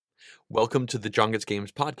Welcome to the John Gets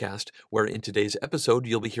Games podcast, where in today's episode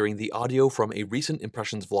you'll be hearing the audio from a recent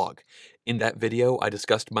Impressions vlog. In that video, I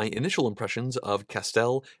discussed my initial impressions of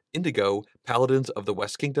Castel, Indigo, Paladins of the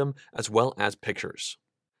West Kingdom, as well as pictures.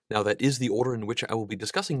 Now that is the order in which I will be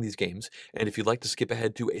discussing these games, and if you'd like to skip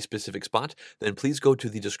ahead to a specific spot, then please go to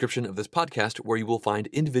the description of this podcast where you will find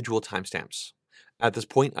individual timestamps. At this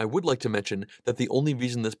point, I would like to mention that the only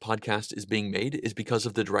reason this podcast is being made is because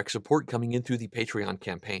of the direct support coming in through the Patreon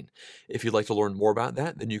campaign. If you'd like to learn more about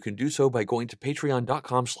that, then you can do so by going to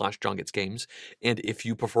patreon.com/johngetsgames, and if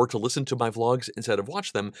you prefer to listen to my vlogs instead of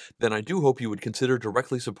watch them, then I do hope you would consider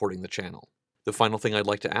directly supporting the channel. The final thing I'd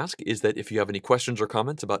like to ask is that if you have any questions or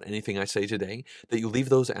comments about anything I say today, that you leave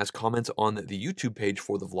those as comments on the YouTube page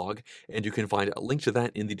for the vlog, and you can find a link to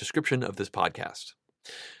that in the description of this podcast.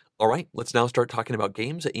 All right, let's now start talking about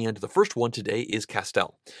games, and the first one today is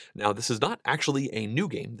Castel. Now, this is not actually a new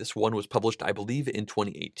game. This one was published, I believe, in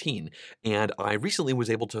 2018, and I recently was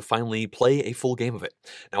able to finally play a full game of it.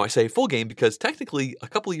 Now, I say full game because technically, a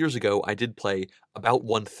couple of years ago, I did play about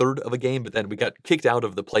 1/3 of a game, but then we got kicked out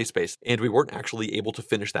of the play space, and we weren't actually able to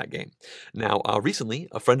finish that game. Now, recently,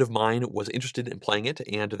 a friend of mine was interested in playing it,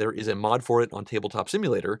 and there is a mod for it on Tabletop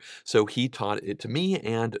Simulator, so he taught it to me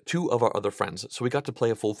and two of our other friends, so we got to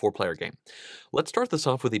play a full four-player game. Let's start this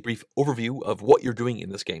off with a brief overview of what you're doing in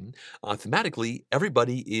this game. Thematically,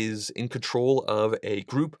 everybody is in control of a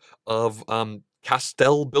group of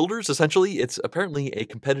Castel builders, essentially. It's apparently a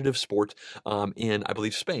competitive sport in, I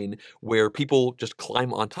believe, Spain, where people just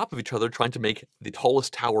climb on top of each other trying to make the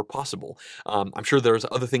tallest tower possible. I'm sure there's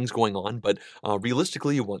other things going on, but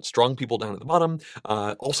realistically, you want strong people down at the bottom,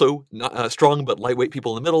 also not strong but lightweight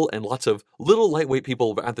people in the middle, and lots of little lightweight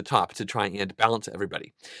people at the top to try and balance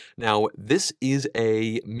everybody. Now, this is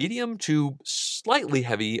a medium to slightly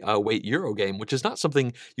heavy weight Euro game, which is not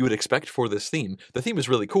something you would expect for this theme. The theme is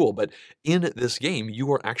really cool, but in this game, you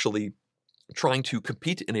are actually trying to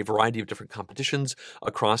compete in a variety of different competitions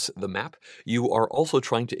across the map. You are also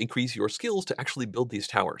trying to increase your skills to actually build these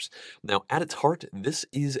towers. Now, at its heart, this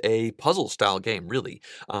is a puzzle-style game, really.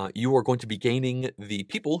 You are going to be gaining the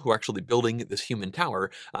people who are actually building this human tower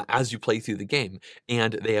as you play through the game,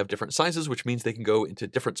 and they have different sizes, which means they can go into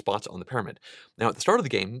different spots on the pyramid. Now, at the start of the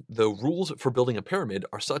game, the rules for building a pyramid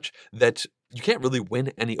are such that you can't really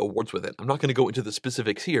win any awards with it. I'm not going to go into the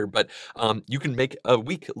specifics here, but you can make a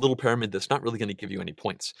weak little pyramid that's not really going to give you any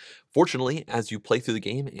points. Fortunately, as you play through the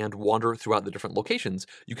game and wander throughout the different locations,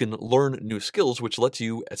 you can learn new skills, which lets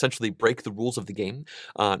you essentially break the rules of the game.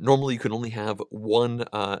 Normally, you can only have one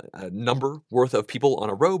number worth of people on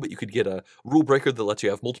a row, but you could get a rule breaker that lets you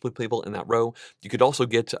have multiple people in that row. You could also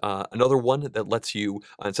get another one that lets you,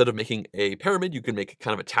 instead of making a pyramid, you can make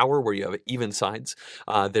kind of a tower where you have even sides.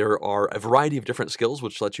 There are a variety of different skills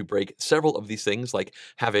which let you break several of these things, like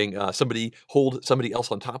having somebody hold somebody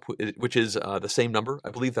else on top, which is the same number. I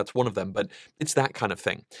believe that's one of them, but it's that kind of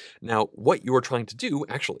thing. Now, what you are trying to do,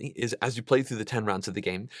 actually, is as you play through the 10 rounds of the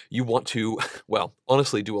game, you want to, well,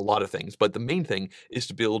 honestly do a lot of things, but the main thing is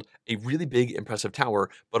to build a really big, impressive tower,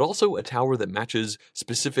 but also a tower that matches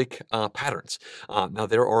specific patterns. Now,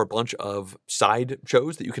 there are a bunch of side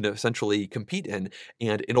shows that you can essentially compete in,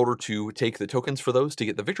 and in order to take the tokens for those to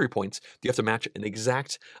get the victory points, you have to match an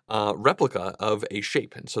exact replica of a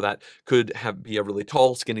shape. And so that could be a really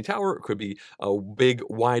tall, skinny tower. It could be a big,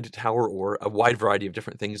 wide tower, or a wide variety of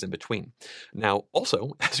different things in between. Now,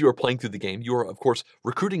 also, as you are playing through the game, you are, of course,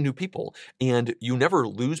 recruiting new people, and you never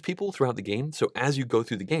lose people throughout the game. So as you go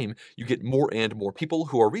through the game, you get more and more people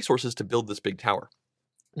who are resources to build this big tower.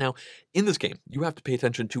 Now, in this game, you have to pay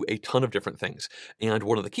attention to a ton of different things, and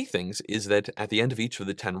one of the key things is that at the end of each of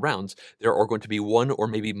the 10 rounds, there are going to be one or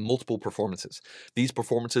maybe multiple performances. These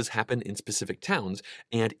performances happen in specific towns,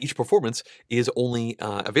 and each performance is only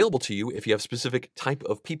available to you if you have specific type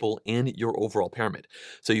of people in your overall pyramid.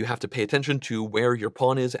 So you have to pay attention to where your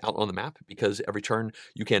pawn is out on the map, because every turn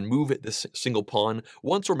you can move this single pawn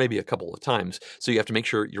once or maybe a couple of times. So you have to make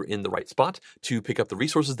sure you're in the right spot to pick up the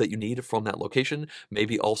resources that you need from that location,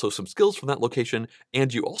 maybe also some skills from that location,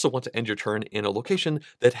 and you also want to end your turn in a location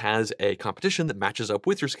that has a competition that matches up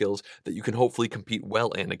with your skills that you can hopefully compete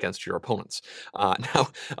well in against your opponents. At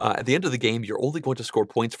the end of the game, you're only going to score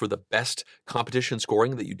points for the best competition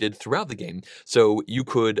scoring that you did throughout the game, so you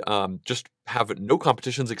could just have no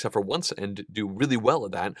competitions except for once and do really well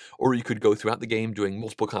at that, or you could go throughout the game doing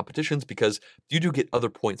multiple competitions because you do get other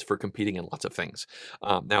points for competing in lots of things.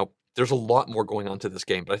 Now, there's a lot more going on to this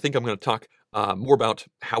game, but I think I'm going to talk more about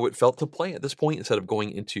how it felt to play at this point instead of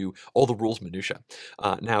going into all the rules minutia.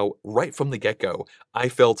 Now, right from the get-go, I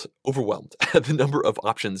felt overwhelmed at the number of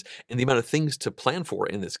options and the amount of things to plan for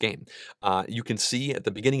in this game. You can see at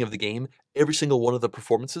the beginning of the game every single one of the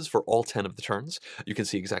performances for all 10 of the turns. You can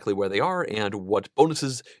see exactly where they are and what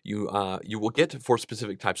bonuses you will get for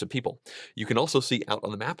specific types of people. You can also see out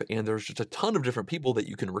on the map, and there's just a ton of different people that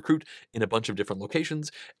you can recruit in a bunch of different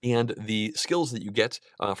locations, and the skills that you get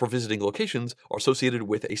for visiting locations are associated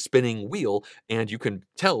with a spinning wheel, and you can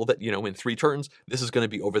tell that, in 3 turns, this is going to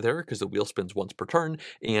be over there because the wheel spins once per turn,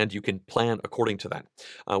 and you can plan according to that.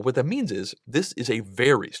 What that means is this is a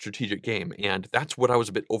very strategic game, and that's what I was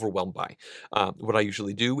a bit overwhelmed by. What I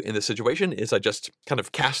usually do in this situation is I just kind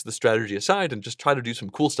of cast the strategy aside and just try to do some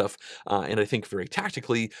cool stuff, and I think very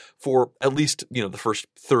tactically for at least, the first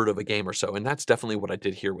third of a game or so, and that's definitely what I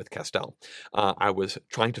did here with Castell. I was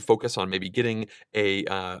trying to focus on maybe getting a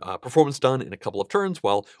performance done in a couple of turns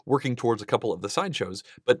while working towards a couple of the sideshows,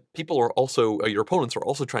 but people are also, your opponents are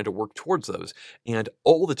also trying to work towards those, and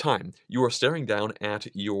all the time you are staring down at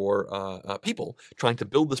your people trying to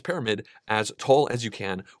build this pyramid as tall as you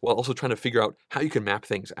can while also trying to figure out how you can map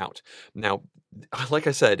things out. Now, like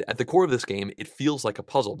I said, at the core of this game, it feels like a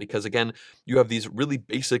puzzle because, again, you have these really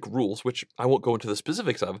basic rules, which I won't go into the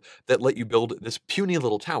specifics of, that let you build this puny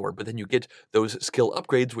little tower, but then you get those skill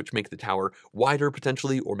upgrades which make the tower wider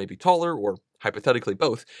potentially, or maybe taller, or hypothetically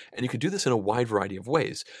both, and you can do this in a wide variety of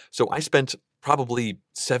ways. So I spent probably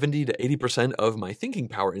 70 to 80% of my thinking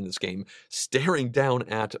power in this game staring down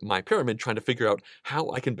at my pyramid, trying to figure out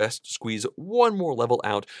how I can best squeeze one more level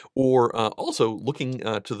out, or also looking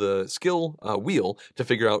to the skill wheel to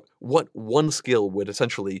figure out what one skill would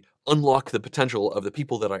essentially unlock the potential of the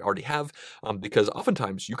people that I already have, because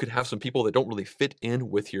oftentimes you could have some people that don't really fit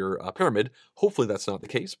in with your pyramid. Hopefully that's not the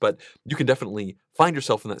case, but you can definitely find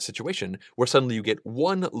yourself in that situation where suddenly you get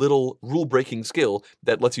one little rule-breaking skill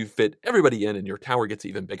that lets you fit everybody in and your tower gets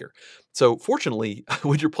even bigger. So fortunately,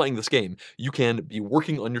 when you're playing this game, you can be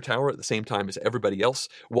working on your tower at the same time as everybody else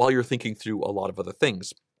while you're thinking through a lot of other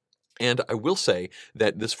things. And I will say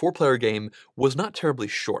that this 4-player game was not terribly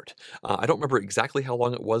short. I don't remember exactly how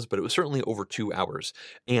long it was, but it was certainly over 2 hours.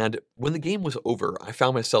 And when the game was over, I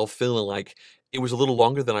found myself feeling like it was a little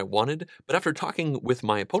longer than I wanted, but after talking with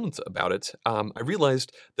my opponents about it, I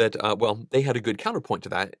realized that, they had a good counterpoint to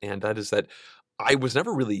that, and that is that I was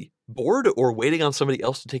never really bored or waiting on somebody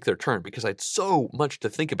else to take their turn because I had so much to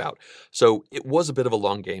think about. So it was a bit of a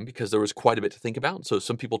long game because there was quite a bit to think about. So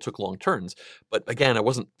some people took long turns. But again, I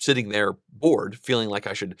wasn't sitting there bored, feeling like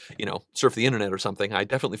I should, surf the internet or something. I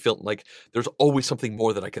definitely felt like there's always something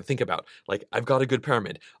more that I can think about. Like, I've got a good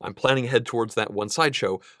pyramid. I'm planning ahead towards that one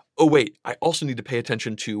sideshow. Oh, wait, I also need to pay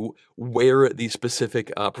attention to where the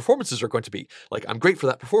specific performances are going to be. Like, I'm great for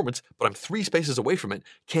that performance, but I'm 3 spaces away from it.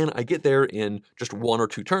 Can I get there in just 1 or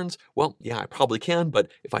 2 turns? Well, yeah, I probably can,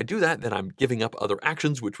 but if I do that, then I'm giving up other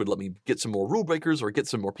actions, which would let me get some more rule breakers or get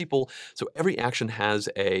some more people. So every action has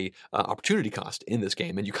a opportunity cost in this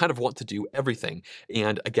game, and you kind of want to do everything.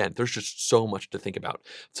 And again, there's just so much to think about.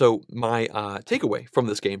 So my takeaway from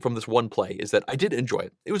this game, from this one play, is that I did enjoy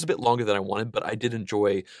it. It was a bit longer than I wanted, but I did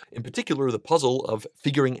enjoy, in particular, the puzzle of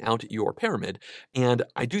figuring out your pyramid, and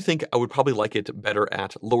I do think I would probably like it better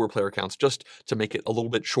at lower player counts just to make it a little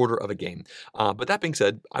bit shorter of a game. But that being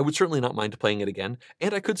said, I would certainly not mind playing it again,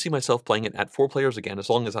 and I could see myself playing it at 4 players again as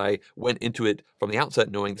long as I went into it from the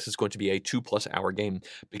outset knowing this is going to be a 2+ hour game,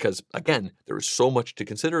 because again, there is so much to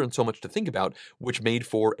consider and so much to think about, which made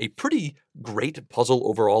for a pretty great puzzle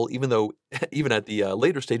overall, even though even at the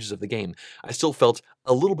later stages of the game, I still felt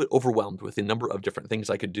a little bit overwhelmed with the number of different things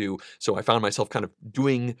I could do. So I found myself kind of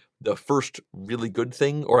doing the first really good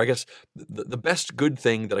thing, or I guess the best good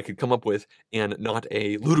thing that I could come up with in not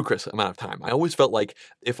a ludicrous amount of time. I always felt like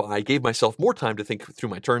if I gave myself more time to think through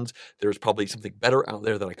my turns, there's probably something better out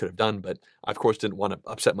there that I could have done, but I, of course, didn't want to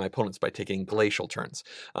upset my opponents by taking glacial turns.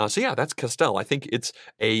 So yeah, that's Castell. I think it's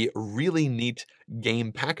a really neat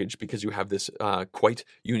game package because you have this quite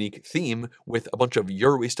unique theme with a bunch of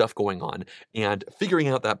Euro stuff going on, and figuring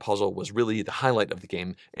out that puzzle was really the highlight of the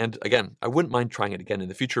game. And again, I wouldn't mind trying it again in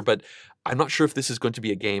the future, but I'm not sure if this is going to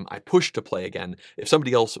be a game I push to play again. If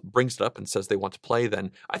somebody else brings it up and says they want to play,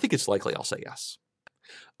 then I think it's likely I'll say yes.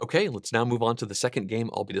 Okay, let's now move on to the second game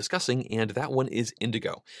I'll be discussing, and that one is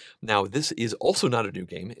Indigo. Now, this is also not a new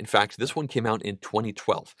game. In fact, this one came out in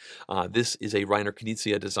 2012. This is a Reiner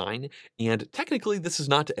Knizia design, and technically this is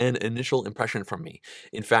not an initial impression from me.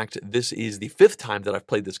 In fact, this is the 5th time that I've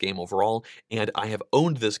played this game overall, and I have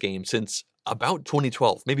owned this game since about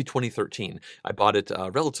 2012, maybe 2013. I bought it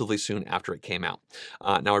relatively soon after it came out.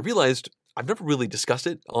 Now, I realized I've never really discussed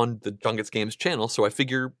it on the John Gets Games channel, so I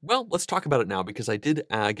figure, well, let's talk about it now because I did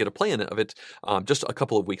get a play in of it just a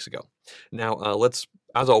couple of weeks ago. Now, let's,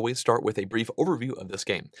 as always, start with a brief overview of this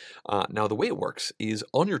game. Now, the way it works is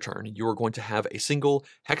on your turn, you are going to have a single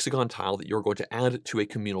hexagon tile that you're going to add to a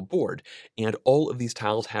communal board, and all of these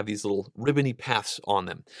tiles have these little ribbony paths on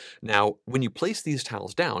them. Now, when you place these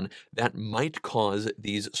tiles down, that might cause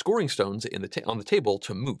these scoring stones on the table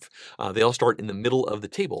to move. They all start in the middle of the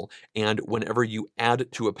table, and whenever you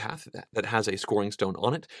add to a path that has a scoring stone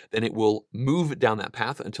on it, then it will move down that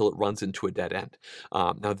path until it runs into a dead end.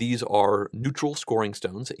 Now, these are neutral scoring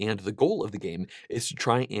stones, and the goal of the game is to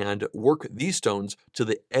try and work these stones to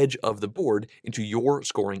the edge of the board into your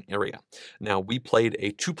scoring area. Now, we played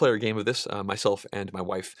a two-player game of this, myself and my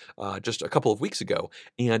wife, just a couple of weeks ago,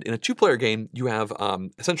 and in a two-player game, you have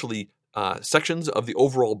essentially sections of the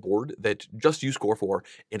overall board that just you score for,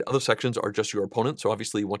 and other sections are just your opponent. So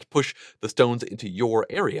obviously you want to push the stones into your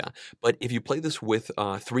area. But if you play this with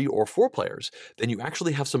 3 or 4 players, then you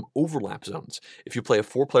actually have some overlap zones. If you play a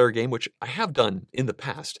 4-player game, which I have done in the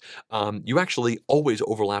past, you actually always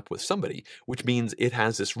overlap with somebody, which means it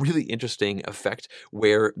has this really interesting effect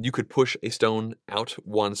where you could push a stone out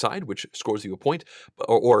one side, which scores you a point,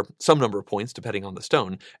 or some number of points depending on the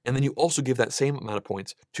stone, and then you also give that same amount of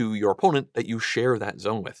points to your opponent that you share that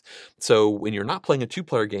zone with. So when you're not playing a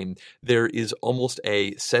 2-player game, there is almost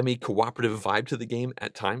a semi-cooperative vibe to the game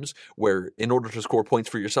at times, where in order to score points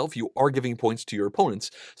for yourself, you are giving points to your opponents.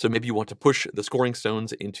 So maybe you want to push the scoring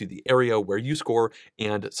stones into the area where you score,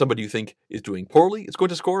 and somebody you think is doing poorly is going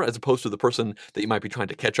to score, as opposed to the person that you might be trying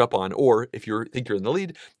to catch up on, or if you think you're in the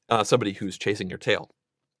lead, somebody who's chasing your tail.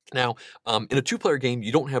 Now, in a 2-player game,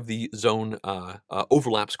 you don't have the zone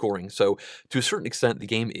overlap scoring, so to a certain extent, the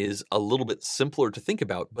game is a little bit simpler to think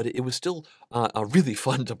about, but it was still really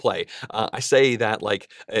fun to play. I say that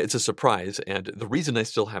like it's a surprise, and the reason I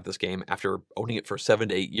still have this game after owning it for 7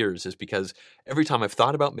 to 8 years is because every time I've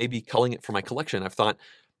thought about maybe culling it for my collection, I've thought,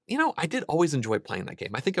 I did always enjoy playing that game.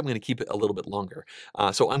 I think I'm going to keep it a little bit longer.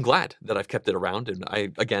 So I'm glad that I've kept it around. And I,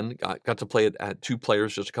 again, got to play it at 2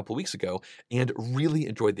 players just a couple weeks ago and really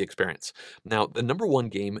enjoyed the experience. Now, the number one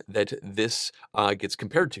game that this gets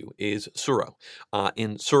compared to is Tsuro.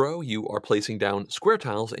 In Tsuro, you are placing down square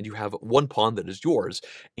tiles and you have one pawn that is yours.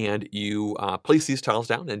 And you place these tiles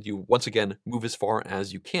down and you, once again, move as far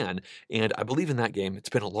as you can. And I believe in that game, it's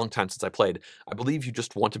been a long time since I played, I believe you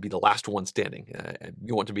just want to be the last one standing.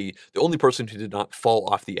 You want to be the only person who did not fall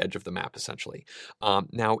off the edge of the map, essentially.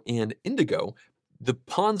 Now, in Indigo, the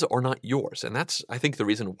pawns are not yours, and that's, I think, the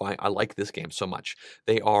reason why I like this game so much.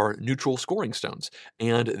 They are neutral scoring stones,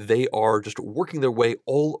 and they are just working their way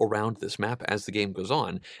all around this map as the game goes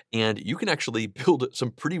on, and you can actually build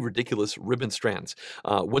some pretty ridiculous ribbon strands.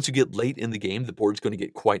 Once you get late in the game, the board's going to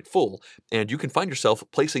get quite full, and you can find yourself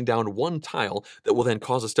placing down one tile that will then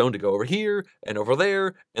cause a stone to go over here and over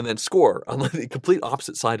there, and then score on the complete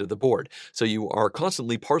opposite side of the board. So you are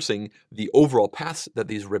constantly parsing the overall paths that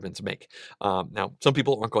these ribbons make. Now, some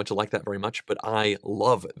people aren't going to like that very much, but I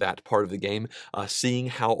love that part of the game, seeing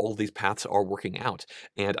how all these paths are working out.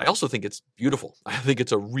 And I also think it's beautiful. I think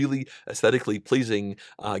it's a really aesthetically pleasing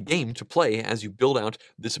game to play as you build out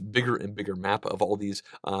this bigger and bigger map of all these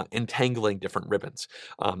entangling different ribbons.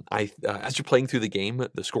 As you're playing through the game,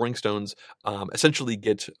 the scoring stones essentially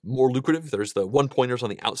get more lucrative. There's the 1-pointers on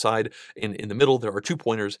the outside. In the middle, there are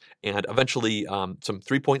 2-pointers, and eventually some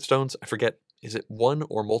 3-point stones. I forget, is it one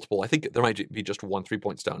or multiple? I think there might be just one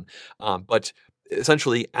 3-point stone. But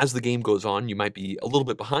essentially, as the game goes on, you might be a little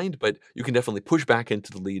bit behind, but you can definitely push back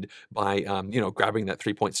into the lead by, grabbing that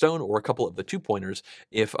 3-point stone or a couple of the 2-pointers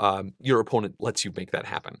if your opponent lets you make that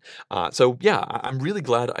happen. So yeah, I'm really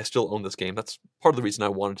glad I still own this game. That's part of the reason I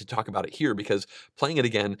wanted to talk about it here, because playing it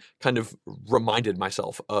again kind of reminded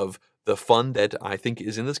myself of the fun that I think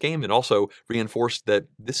is in this game, and also reinforced that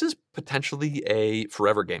this is potentially a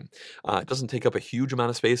forever game. It doesn't take up a huge amount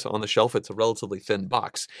of space on the shelf. It's a relatively thin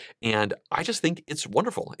box, and I just think it's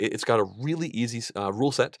wonderful. It's got a really easy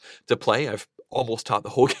rule set to play. I've almost taught the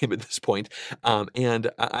whole game at this point, and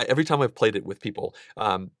every time I've played it with people,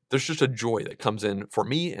 there's just a joy that comes in for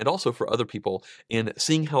me and also for other people in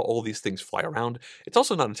seeing how all these things fly around. It's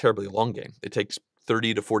also not a terribly long game. It takes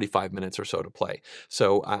 30 to 45 minutes or so to play.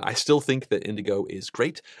 So I still think that Indigo is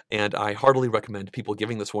great, and I heartily recommend people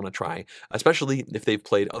giving this one a try, especially if they've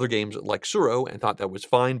played other games like Tsuro and thought that was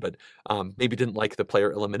fine, but maybe didn't like the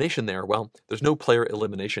player elimination there. Well, there's no player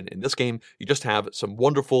elimination in this game. You just have some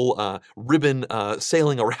wonderful ribbon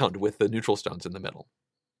sailing around with the neutral stones in the middle.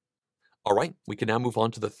 All right, we can now move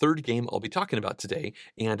on to the third game I'll be talking about today,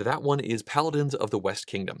 and that one is Paladins of the West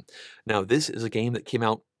Kingdom. Now, this is a game that came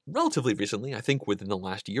out relatively recently, I think within the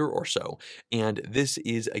last year or so. And this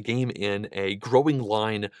is a game in a growing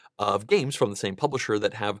line of games from the same publisher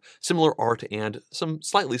that have similar art and some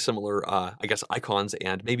slightly similar, I guess, icons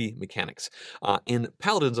and maybe mechanics. In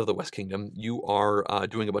Paladins of the West Kingdom, you are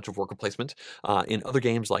doing a bunch of worker placement. In other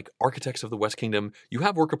games like Architects of the West Kingdom, you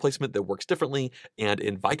have worker placement that works differently. And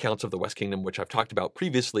in Viscounts of the West Kingdom, which I've talked about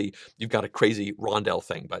previously, you've got a crazy rondel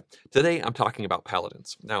thing. But today I'm talking about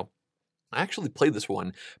Paladins. Now, I actually played this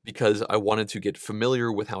one because I wanted to get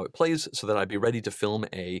familiar with how it plays so that I'd be ready to film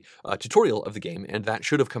a tutorial of the game, and that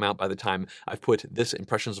should have come out by the time I've put this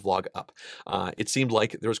Impressions vlog up. It seemed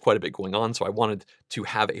like there was quite a bit going on, so I wanted to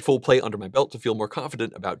have a full play under my belt to feel more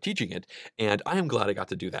confident about teaching it, and I am glad I got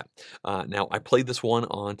to do that. Now, I played this one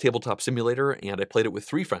on Tabletop Simulator, and I played it with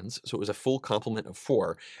 3 friends, so it was a full complement of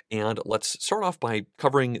 4, and let's start off by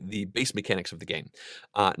covering the base mechanics of the game.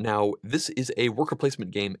 Now, this is a worker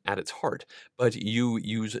placement game at its heart, but you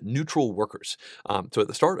use neutral workers. So at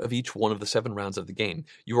the start of each one of the 7 rounds of the game,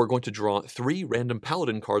 you are going to draw 3 random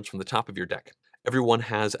paladin cards from the top of your deck. Everyone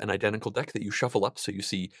has an identical deck that you shuffle up, so you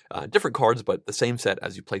see different cards, but the same set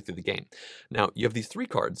as you play through the game. Now, you have these 3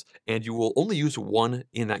 cards, and you will only use one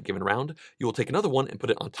in that given round. You will take another one and put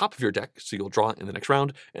it on top of your deck, so you'll draw it in the next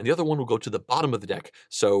round, and the other one will go to the bottom of the deck,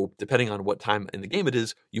 so depending on what time in the game it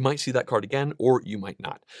is, you might see that card again, or you might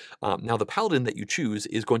not. Now, the paladin that you choose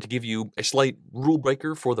is going to give you a slight rule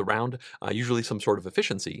breaker for the round, usually some sort of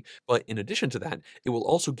efficiency, but in addition to that, it will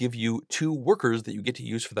also give you 2 workers that you get to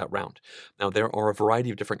use for that round. Now, there are a variety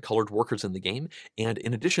of different colored workers in the game, and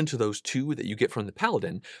in addition to those 2 that you get from the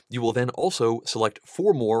paladin, you will then also select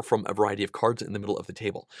 4 more from a variety of cards in the middle of the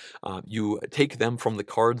table. You take them from the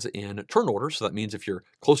cards in turn order, so that means if you're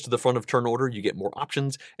close to the front of turn order, you get more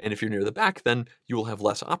options, and if you're near the back, then you will have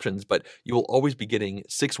less options, but you will always be getting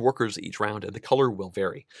 6 workers each round, and the color will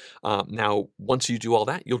vary. Now, once you do all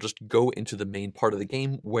that, you'll just go into the main part of the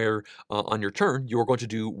game where on your turn, you are going to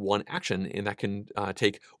do one action, and that can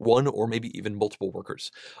take 1 or maybe even multiple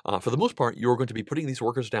workers. For the most part, you're going to be putting these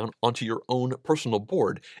workers down onto your own personal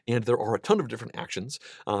board, and there are a ton of different actions.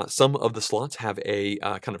 Some of the slots have a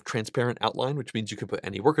kind of transparent outline, which means you can put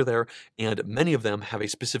any worker there, and many of them have a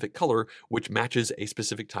specific color, which matches a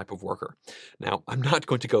specific type of worker. Now, I'm not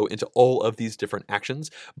going to go into all of these different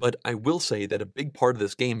actions, but I will say that a big part of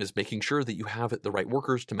this game is making sure that you have the right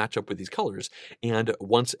workers to match up with these colors, and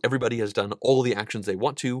once everybody has done all the actions they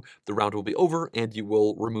want to, the round will be over, and you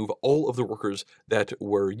will remove all of the workers that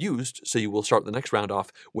were used, so you will start the next round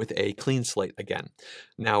off with a clean slate again.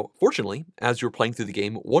 Now, fortunately, as you're playing through the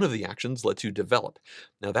game, one of the actions lets you develop.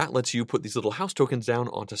 Now, that lets you put these little house tokens down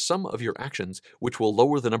onto some of your actions, which will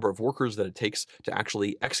lower the number of workers that it takes to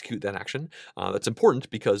actually execute that action. That's important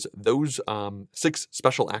because those 6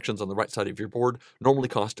 special actions on the right side of your board normally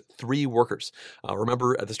cost 3 workers.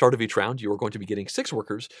 Remember, at the start of each round, you are going to be getting 6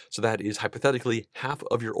 workers, so that is hypothetically half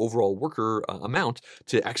of your overall worker amount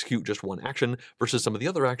to execute just one action, versus some of the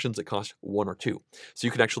other actions that cost 1 or 2. So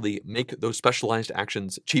you can actually make those specialized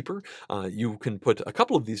actions cheaper. You can put a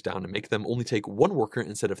couple of these down and make them only take 1 worker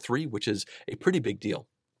instead of 3, which is a pretty big deal.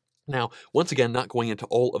 Now, once again, not going into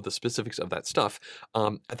all of the specifics of that stuff,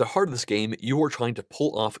 at the heart of this game, you are trying to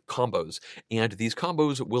pull off combos, and these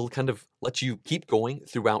combos will kind of let you keep going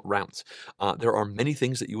throughout rounds. There are many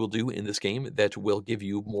things that you will do in this game that will give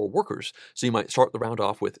you more workers. So you might start the round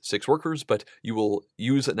off with 6 workers, but you will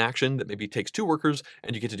use an action that maybe takes 2 workers,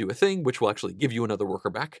 and you get to do a thing which will actually give you another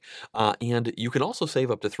worker back. And you can also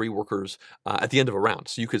save up to 3 workers at the end of a round.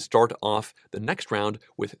 So you could start off the next round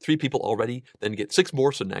with 3 people already, then get 6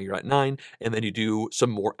 more, so now you're at 9, and then you do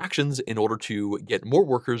some more actions in order to get more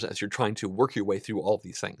workers as you're trying to work your way through all of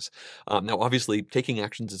these things. Now, obviously, taking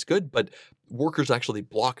actions is good, but workers actually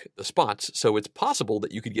block the spots, so it's possible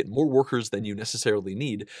that you could get more workers than you necessarily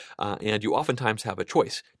need, and you oftentimes have a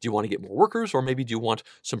choice. Do you want to get more workers, or maybe do you want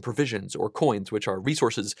some provisions or coins, which are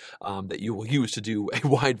resources that you will use to do a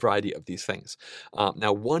wide variety of these things?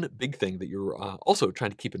 Now, one big thing that you're also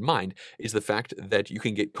trying to keep in mind is the fact that you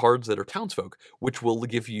can get cards that are townsfolk, which will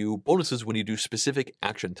give you bonuses when you do specific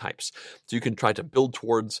action types. So you can try to build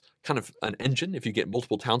towards kind of an engine. If you get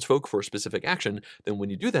multiple townsfolk for a specific action, then when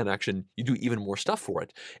you do that action, you do even more stuff for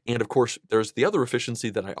it. And of course, there's the other efficiency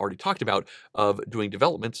that I already talked about of doing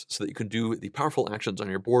developments so that you can do the powerful actions on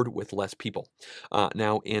your board with less people.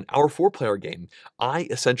 Now, in our 4-player game, I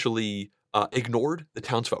essentially ignored the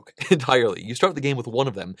townsfolk entirely. You start the game with one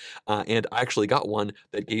of them, and I actually got one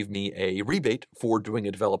that gave me a rebate for doing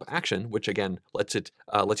a develop action, which again lets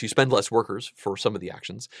you spend less workers for some of the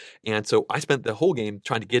actions. And so I spent the whole game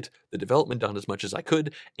trying to get the development done as much as I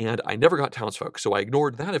could, and I never got townsfolk. So I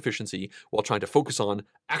ignored that efficiency while trying to focus on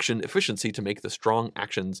action efficiency to make the strong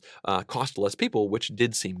actions cost less people, which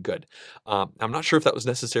did seem good. I'm not sure if that was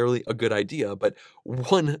necessarily a good idea, but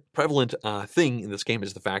one prevalent thing in this game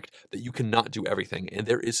is the fact that you cannot do everything, and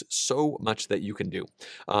there is so much that you can do.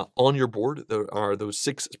 On your board, there are those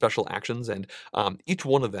 6 special actions, and each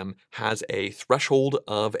one of them has a threshold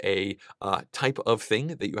of a type of thing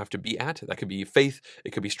that you have to be at. That could be faith,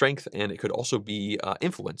 it could be strength, and it could also be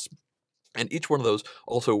influence. And each one of those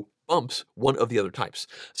also bumps one of the other types.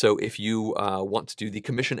 So if you want to do the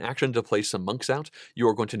commission action to place some monks out, you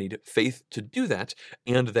are going to need faith to do that,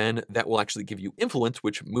 and then that will actually give you influence,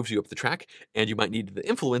 which moves you up the track, and you might need the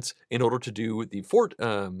influence in order to do the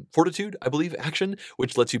fortitude, I believe, action,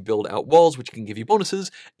 which lets you build out walls, which can give you bonuses,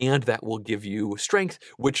 and that will give you strength,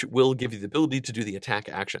 which will give you the ability to do the attack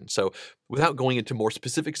action. So without going into more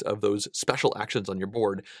specifics of those special actions on your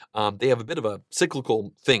board, they have a bit of a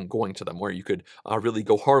cyclical thing going to them, where you could really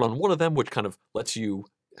go hard on one of them, which kind of lets you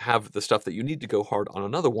have the stuff that you need to go hard on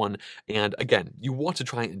another one. And again, you want to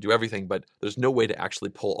try and do everything, but there's no way to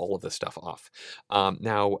actually pull all of this stuff off.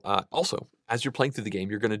 Also, as you're playing through the game,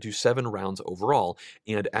 you're going to do 7 rounds overall,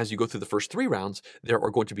 and as you go through the first 3 rounds, there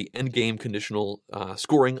are going to be end-game conditional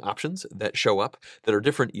scoring options that show up that are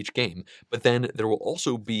different each game, but then there will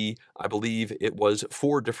also be, I believe it was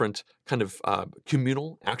 4 different kind of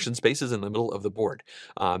communal action spaces in the middle of the board.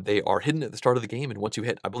 They are hidden at the start of the game, and once you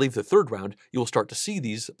hit, I believe, the 3rd round, you will start to see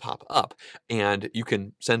these pop up, and you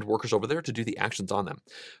can send workers over there to do the actions on them.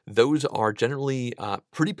 Those are generally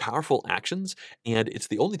pretty powerful actions, and it's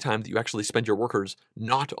the only time that you actually spend your workers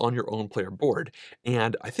not on your own player board.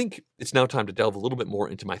 And I think it's now time to delve a little bit more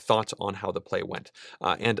into my thoughts on how the play went.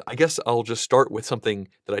 And I guess I'll just start with something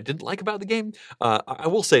that I didn't like about the game. I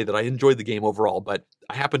will say that I enjoyed the game overall, but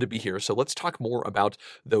I happen to be here, so let's talk more about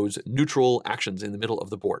those neutral actions in the middle of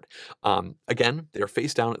the board. Again, they're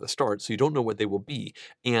face down at the start, so you don't know what they will be.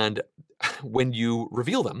 And when you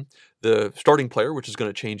reveal them, the starting player, which is going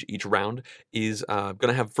to change each round, is going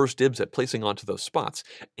to have first dibs at placing onto those spots,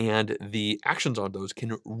 and the actions on those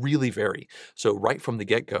can really vary. So right from the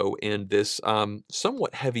get-go in this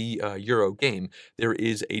somewhat heavy Euro game, there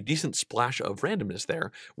is a decent splash of randomness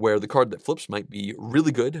there, where the card that flips might be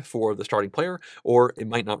really good for the starting player, or it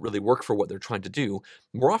might not really work for what they're trying to do.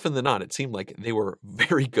 More often than not, it seemed like they were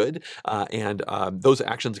very good, and those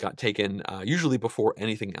actions got taken usually before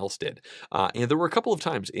anything else did. And there were a couple of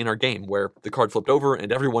times in our game where the card flipped over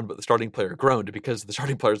and everyone but the starting player groaned because the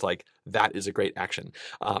starting player's like, that is a great action.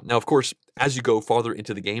 Now, of course, as you go farther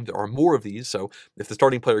into the game, there are more of these. So if the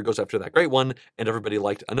starting player goes after that great one and everybody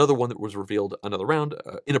liked another one that was revealed another round,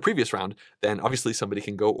 in a previous round, then obviously somebody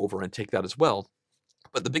can go over and take that as well.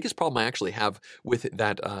 But the biggest problem I actually have with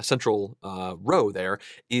that central row there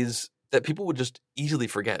is that people would just easily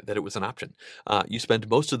forget that it was an option. You spend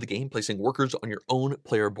most of the game placing workers on your own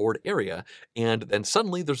player board area, and then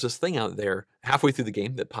suddenly there's this thing out there halfway through the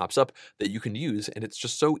game that pops up that you can use, and it's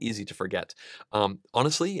just so easy to forget.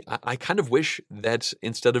 Honestly, I kind of wish that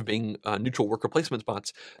instead of being neutral worker placement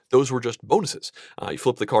spots, those were just bonuses. You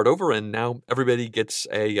flip the card over, and now everybody gets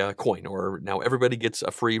a coin, or now everybody gets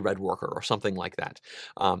a free red worker, or something like that.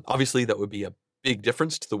 Obviously, that would be a big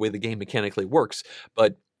difference to the way the game mechanically works,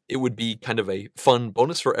 but it would be kind of a fun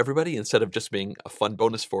bonus for everybody instead of just being a fun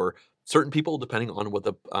bonus for certain people, depending on what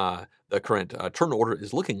the current turn order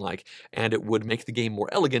is looking like. And it would make the game more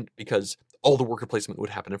elegant because all the worker placement would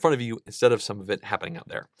happen in front of you instead of some of it happening out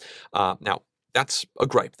there. Now, that's a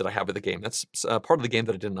gripe that I have with the game. That's part of the game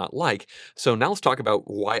that I did not like. So now let's talk about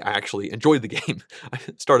why I actually enjoyed the game. I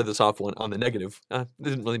started this off on the negative.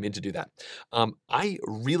 Didn't really mean to do that. I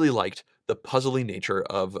really liked the puzzly nature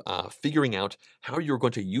of figuring out how you're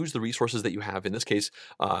going to use the resources that you have. In this case,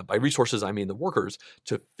 by resources, I mean the workers,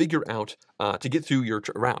 to figure out, to get through your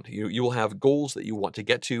round. You will have goals that you want to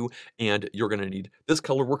get to, and you're going to need this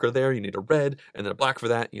color worker there. You need a red and then a black for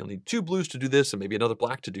that. You'll need 2 blues to do this and maybe another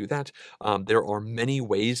black to do that. There are many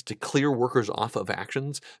ways to clear workers off of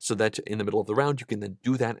actions so that in the middle of the round, you can then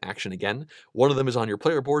do that action again. One of them is on your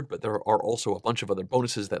player board, but there are also a bunch of other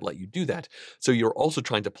bonuses that let you do that. So you're also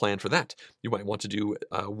trying to plan for that. You might want to do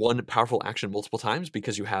one powerful action multiple times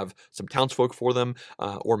because you have some townsfolk for them,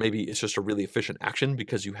 or maybe it's just a really efficient action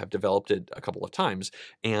because you have developed it a couple of times.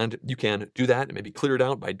 And you can do that and maybe clear it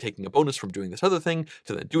out by taking a bonus from doing this other thing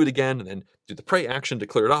to then do it again, and then do the prey action to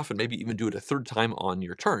clear it off, and maybe even do it a third time on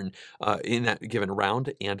your turn in that given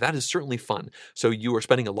round. And that is certainly fun. So you are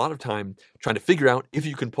spending a lot of time trying to figure out if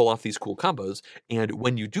you can pull off these cool combos. And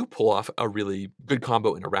when you do pull off a really good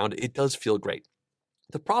combo in a round, it does feel great.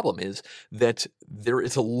 The problem is that there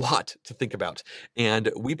is a lot to think about,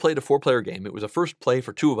 and we played a 4-player game. It was a first play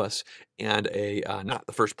for 2 of us, and not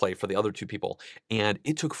the first play for the other 2 people, and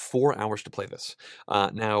it took 4 hours to play this.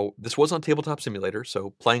 Now, this was on Tabletop Simulator, so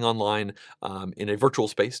playing online in a virtual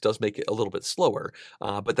space does make it a little bit slower,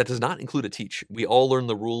 but that does not include a teach. We all learned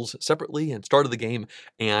the rules separately and started the game,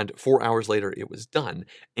 and 4 hours later it was done,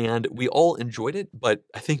 and we all enjoyed it, but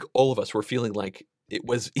I think all of us were feeling like it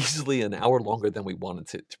was easily an hour longer than we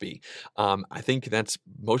wanted it to be. I think that's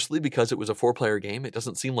mostly because it was a 4-player game. It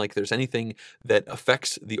doesn't seem like there's anything that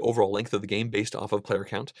affects the overall length of the game based off of player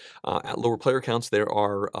count. At lower player counts, there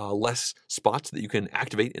are less spots that you can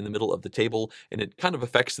activate in the middle of the table, and it kind of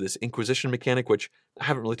affects this Inquisition mechanic, which I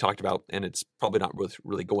haven't really talked about, and it's probably not worth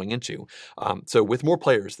really going into. So with more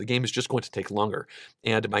players, the game is just going to take longer.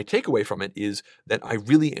 And my takeaway from it is that I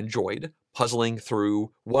really enjoyed puzzling through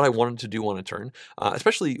what I wanted to do on a turn,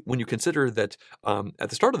 especially when you consider that at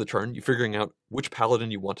the start of the turn, you're figuring out which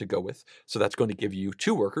paladin you want to go with. So that's going to give you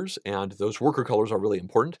 2 workers, and those worker colors are really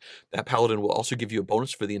important. That paladin will also give you a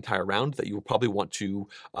bonus for the entire round that you will probably want to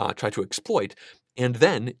try to exploit. And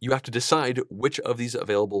then you have to decide which of these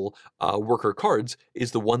available worker cards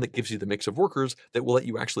is the one that gives you the mix of workers that will let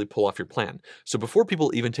you actually pull off your plan. So before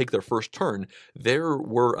people even take their first turn, there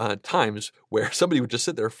were times where somebody would just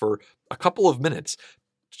sit there for a couple of minutes.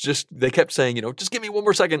 They kept saying, just give me 1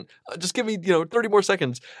 more second, just give me, 30 more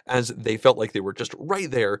seconds, as they felt like they were just right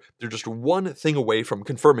there. They're just one thing away from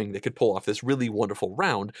confirming they could pull off this really wonderful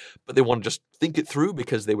round, but they want to just think it through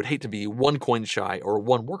because they would hate to be 1 coin shy or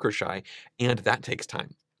 1 worker shy, and that takes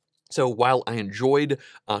time. So while I enjoyed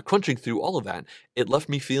crunching through all of that, it left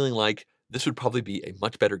me feeling like this would probably be a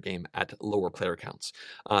much better game at lower player counts.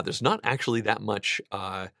 There's not actually that much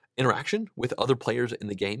interaction with other players in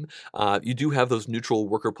the game. You do have those neutral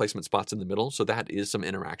worker placement spots in the middle, so that is some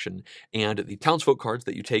interaction. And the townsfolk cards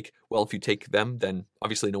that you take, well, if you take them, then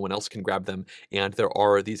obviously no one else can grab them. And there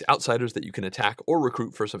are these outsiders that you can attack or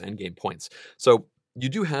recruit for some endgame points. So you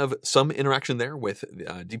do have some interaction there with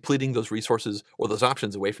depleting those resources or those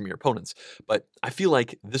options away from your opponents, but I feel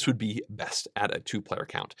like this would be best at a 2-player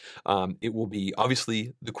count. It will be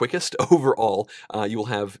obviously the quickest overall. You will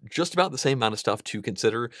have just about the same amount of stuff to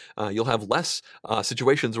consider. You'll have less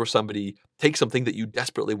situations where somebody takes something that you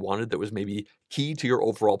desperately wanted that was maybe key to your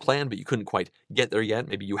overall plan, but you couldn't quite get there yet.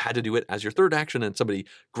 Maybe you had to do it as your 3rd action, and somebody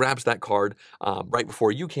grabs that card right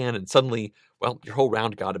before you can, and suddenly, well, your whole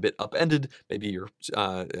round got a bit upended. Maybe your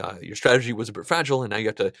strategy was a bit fragile, and now you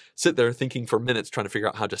have to sit there thinking for minutes trying to figure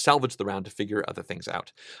out how to salvage the round to figure other things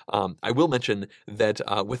out. I will mention that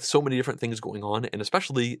with so many different things going on, and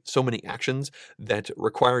especially so many actions that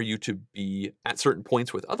require you to be at certain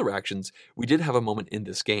points with other actions, we did have a moment in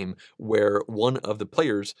this game where one of the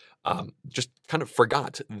players just kind of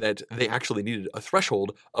forgot that they actually needed a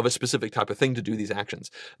threshold of a specific type of thing to do these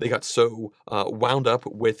actions. They got so wound up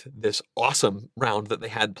with this awesome round that they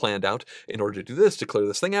had planned out in order to do this, to clear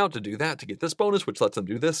this thing out, to do that, to get this bonus, which lets them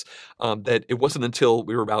do this, that it wasn't until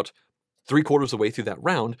we were about 3/4 of the way through that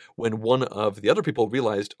round when one of the other people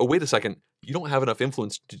realized, oh, wait a second, you don't have enough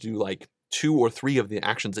influence to do like 2 or 3 of the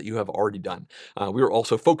actions that you have already done. We were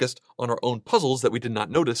also focused on our own puzzles that we did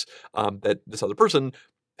not notice that this other person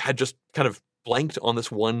had just kind of blanked on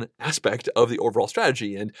this one aspect of the overall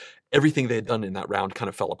strategy, and everything they had done in that round kind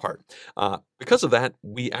of fell apart. Because of that,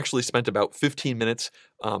 we actually spent about 15 minutes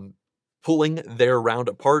pulling their round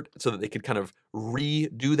apart so that they could kind of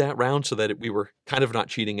redo that round so that we were kind of not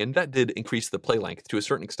cheating, and that did increase the play length to a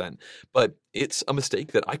certain extent, but it's a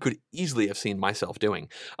mistake that I could easily have seen myself doing.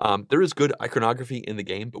 There is good iconography in the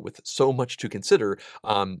game, but with so much to consider,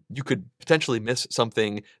 you could potentially miss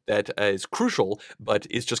something that is crucial, but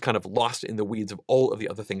is just kind of lost in the weeds of all of the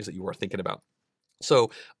other things that you are thinking about.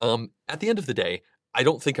 So at the end of the day, I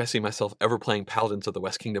don't think I see myself ever playing Paladins of the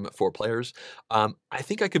West Kingdom at 4 players. I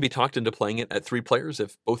think I could be talked into playing it at 3 players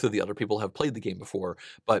if both of the other people have played the game before,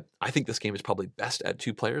 but I think this game is probably best at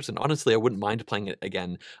 2 players, and honestly, I wouldn't mind playing it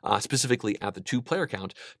again, specifically at the 2-player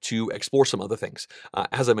count, to explore some other things.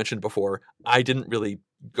 As I mentioned before, I didn't really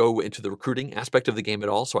go into the recruiting aspect of the game at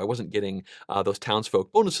all, so I wasn't getting those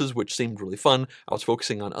townsfolk bonuses, which seemed really fun. I was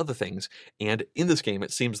focusing on other things, and in this game,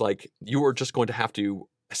 it seems like you are just going to have to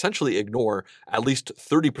essentially ignore at least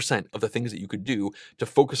 30% of the things that you could do to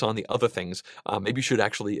focus on the other things. Maybe you should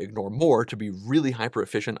actually ignore more to be really hyper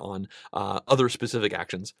efficient on other specific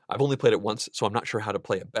actions. I've only played it once, so I'm not sure how to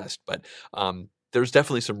play it best, but there's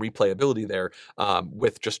definitely some replayability there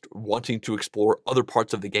with just wanting to explore other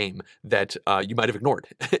parts of the game that you might have ignored.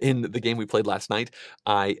 In the game we played last night,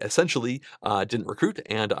 I essentially didn't recruit,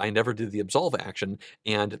 and I never did the absolve action,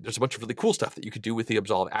 and there's a bunch of really cool stuff that you could do with the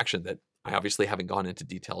absolve action that I obviously haven't gone into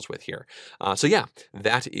details with here. So yeah,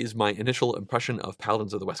 that is my initial impression of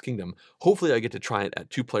Paladins of the West Kingdom. Hopefully I get to try it at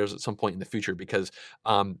 2 players at some point in the future, because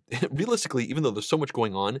realistically, even though there's so much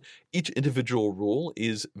going on, each individual rule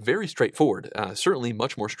is very straightforward. Certainly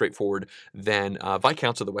much more straightforward than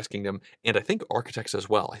Viscounts of the West Kingdom, and I think Architects as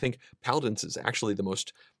well. I think Paladins is actually the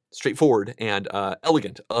most straightforward and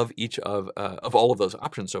elegant of each of all of those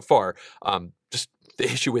options so far. Just the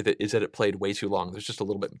issue with it is that it played way too long. There's just a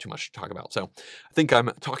little bit too much to talk about. So I think I'm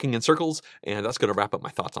talking in circles, and that's going to wrap up my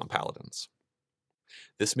thoughts on Paladins.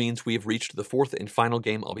 This means we have reached the 4th and final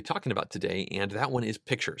game I'll be talking about today, and that one is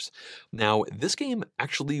Pictures. Now, this game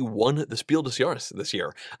actually won the Spiel des Jahres this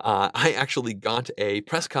year. I actually got a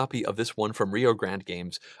press copy of this one from Rio Grande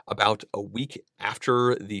Games about a week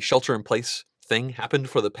after the shelter-in-place thing happened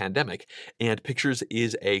for the pandemic, and Pictures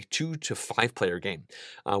is a 2 to 5 player game.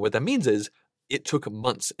 What that means is it took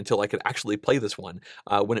months until I could actually play this one.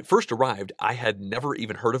 When it first arrived, I had never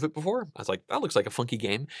even heard of it before. I was like, that looks like a funky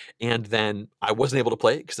game. And then I wasn't able to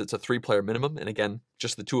play it because it's a 3-player minimum. And again,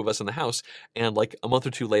 just the 2 of us in the house. And like a month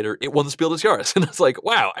or 2 later, it won the Spiel des Jahres. And I was like,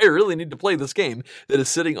 wow, I really need to play this game that is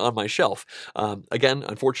sitting on my shelf. Again,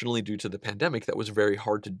 unfortunately, due to the pandemic, that was very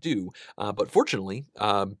hard to do. But fortunately,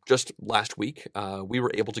 just last week, we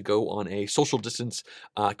were able to go on a social distance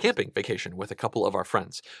camping vacation with a couple of our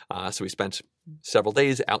friends. So we spent several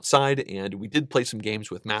days outside, and we did play some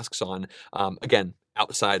games with masks on, again,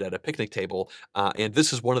 outside at a picnic table, and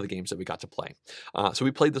this is one of the games that we got to play. So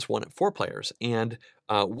we played this one at 4 players, and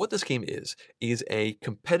what this game is a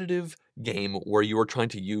competitive game where you are trying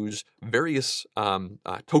to use various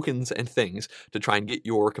tokens and things to try and get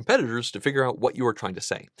your competitors to figure out what you are trying to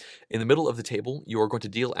say. In the middle of the table, you are going to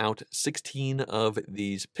deal out 16 of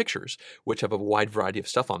these pictures, which have a wide variety of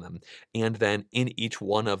stuff on them, and then in each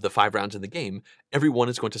one of the 5 rounds in the game, everyone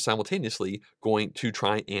is going to simultaneously going to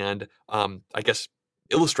try and, I guess,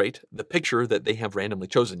 illustrate the picture that they have randomly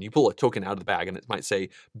chosen. You pull a token out of the bag and it might say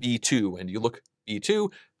B2, and you look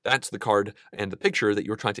B2, that's the card and the picture that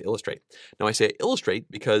you're trying to illustrate. Now I say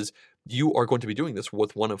illustrate because you are going to be doing this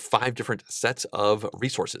with one of 5 different sets of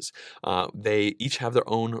resources. They each have their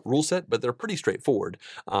own rule set, but they're pretty straightforward.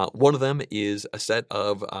 One of them is a set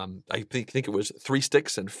of, I think it was 3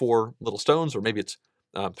 sticks and 4 little stones, or maybe it's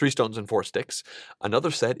 3 stones and 4 sticks.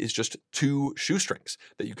 Another set is just 2 shoestrings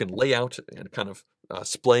that you can lay out and kind of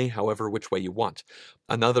splay however which way you want.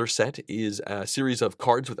 Another set is a series of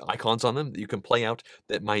cards with icons on them that you can play out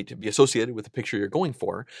that might be associated with the picture you're going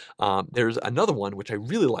for. There's another one which I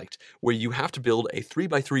really liked, where you have to build a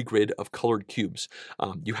 3x3 grid of colored cubes.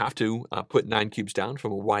 You have to put 9 cubes down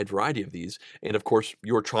from a wide variety of these, and of course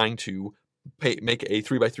you're trying to make a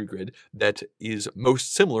 3x3 grid that is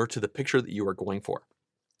most similar to the picture that you are going for.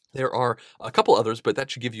 There are a couple others, but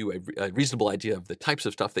that should give you a reasonable idea of the types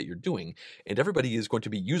of stuff that you're doing. And everybody is going to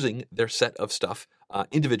be using their set of stuff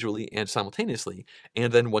individually and simultaneously.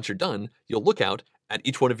 And then once you're done, you'll look out at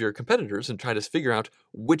each one of your competitors and try to figure out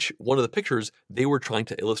which one of the pictures they were trying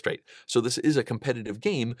to illustrate. So this is a competitive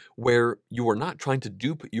game where you are not trying to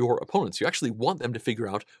dupe your opponents. You actually want them to figure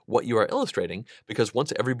out what you are illustrating, because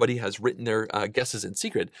once everybody has written their guesses in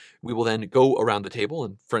secret, we will then go around the table.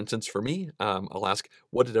 And for instance, for me, I'll ask,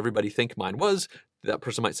 what did everybody think mine was? That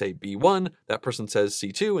person might say B1, that person says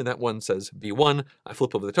C2, and that one says B1. I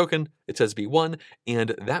flip over the token, it says B1,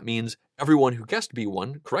 and that means everyone who guessed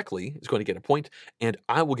B1 correctly is going to get a point, and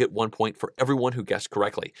I will get 1 point for everyone who guessed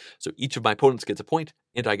correctly. So each of my opponents gets a point,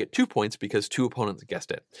 and I get 2 points because 2 opponents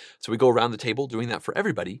guessed it. So we go around the table doing that for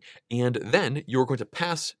everybody, and then you're going to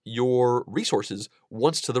pass your resources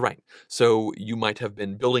once to the right. So you might have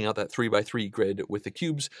been building out that 3x3 grid with the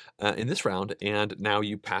cubes in this round, and now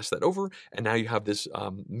you pass that over, and now you have this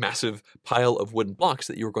massive pile of wooden blocks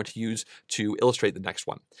that you're going to use to illustrate the next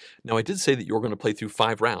one. Now, I did say that you're going to play through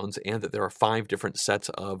 5 rounds and that there are 5 different sets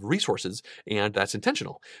of resources, and that's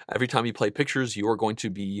intentional. Every time you play Pictures, you are going to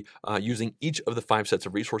be using each of the 5 sets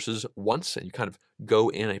of resources once, and you kind of go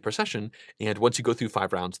in a procession, and once you go through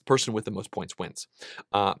 5 rounds, the person with the most points wins.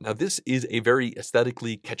 Now, this is a very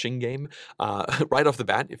aesthetically catching game. Right off the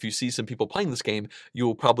bat, if you see some people playing this game, you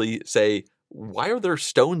will probably say, why are there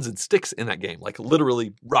stones and sticks in that game? Like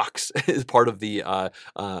literally rocks is part of the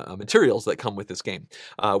materials that come with this game.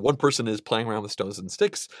 One person is playing around with stones and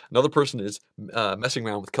sticks. Another person is messing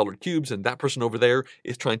around with colored cubes. And that person over there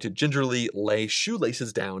is trying to gingerly lay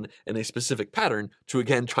shoelaces down in a specific pattern to,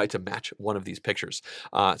 again, try to match one of these pictures.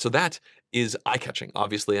 So that is eye-catching,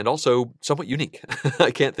 obviously, and also somewhat unique.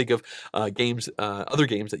 I can't think of other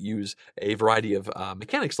games that use a variety of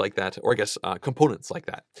mechanics like that, or I guess components like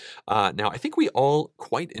that. Now, I think we all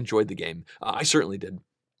quite enjoyed the game. I certainly did.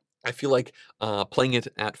 I feel like playing it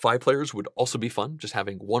at 5 players would also be fun, just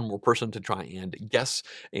having one more person to try and guess,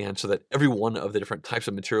 and so that every one of the different types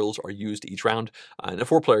of materials are used each round. In a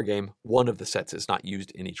 4-player game, one of the sets is not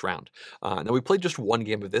used in each round. Now, we played just one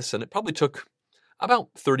game of this, and it probably took about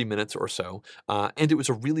 30 minutes or so, and it was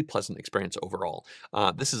a really pleasant experience overall.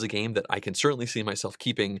 This is a game that I can certainly see myself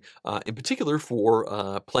keeping, in particular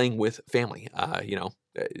for playing with family.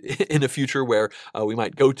 In a future where we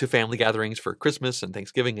might go to family gatherings for Christmas and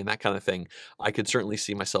Thanksgiving and that kind of thing, I could certainly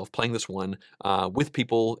see myself playing this one with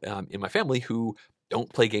people in my family who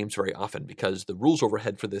don't play games very often, because the rules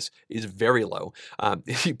overhead for this is very low.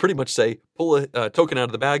 You pretty much say, pull a token out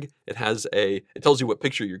of the bag. It tells you what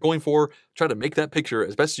picture you're going for. Try to make that picture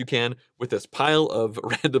as best you can with this pile of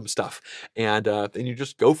random stuff, and then you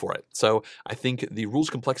just go for it. So I think the rules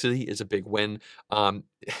complexity is a big win. I'm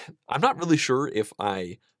not really sure if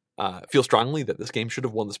I feel strongly that this game should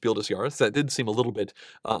have won the Spiel des Jahres. That did seem a little bit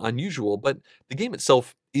unusual, but the game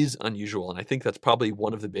itself is unusual, and I think that's probably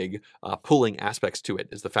one of the big pulling aspects to it,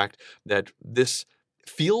 is the fact that this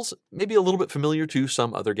feels maybe a little bit familiar to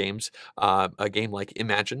some other games. A game like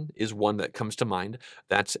Imagine is one that comes to mind.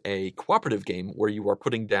 That's a cooperative game where you are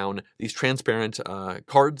putting down these transparent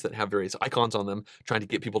cards that have various icons on them, trying to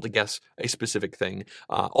get people to guess a specific thing.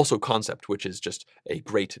 Also Concept, which is just a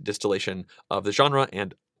great distillation of the genre,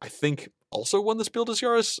 and I think also won the Spiel des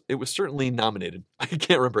Jahres. It was certainly nominated. I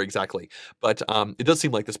can't remember exactly, but it does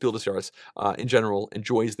seem like the Spiel des Jahres in general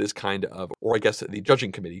enjoys this kind of, or I guess the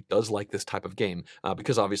judging committee does like this type of game,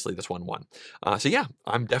 because obviously this one won. So yeah,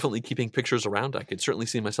 I'm definitely keeping pictures around. I could certainly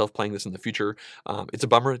see myself playing this in the future. It's a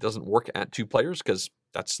bummer it doesn't work at 2 players, because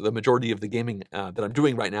that's the majority of the gaming that I'm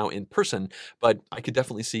doing right now in person, but I could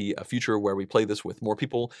definitely see a future where we play this with more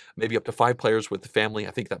people, maybe up to 5 players with the family.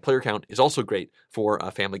 I think that player count is also great for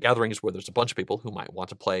family gatherings where there's a bunch of people who might want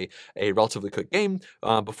to play a relatively quick game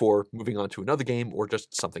before moving on to another game or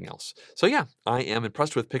just something else. So yeah, I am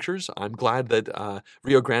impressed with pictures. I'm glad that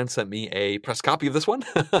Rio Grande sent me a press copy of this one,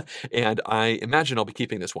 and I imagine I'll be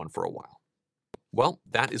keeping this one for a while. Well,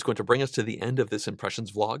 that is going to bring us to the end of this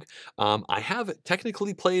Impressions vlog. I have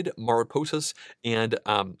technically played Mariposas and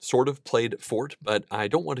sort of played Fort, but I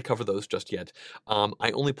don't want to cover those just yet.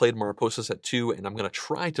 I only played Mariposas at 2, and I'm going to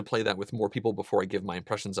try to play that with more people before I give my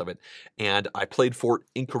impressions of it. And I played Fort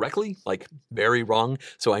incorrectly, like very wrong,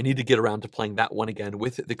 so I need to get around to playing that one again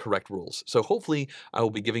with the correct rules. So hopefully I will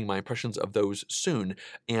be giving my impressions of those soon.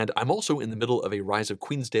 And I'm also in the middle of a Rise of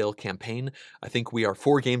Queensdale campaign. I think we are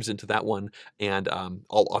 4 games into that one, and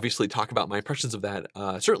I'll obviously talk about my impressions of that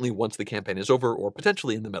certainly once the campaign is over, or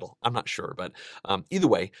potentially in the middle. I'm not sure, but either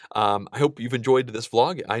way, I hope you've enjoyed this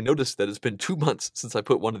vlog. I noticed that it's been 2 months since I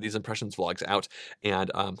put one of these impressions vlogs out, and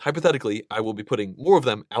hypothetically, I will be putting more of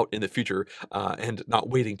them out in the future and not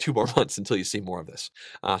waiting 2 more months until you see more of this.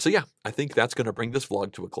 So yeah, I think that's going to bring this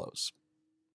vlog to a close.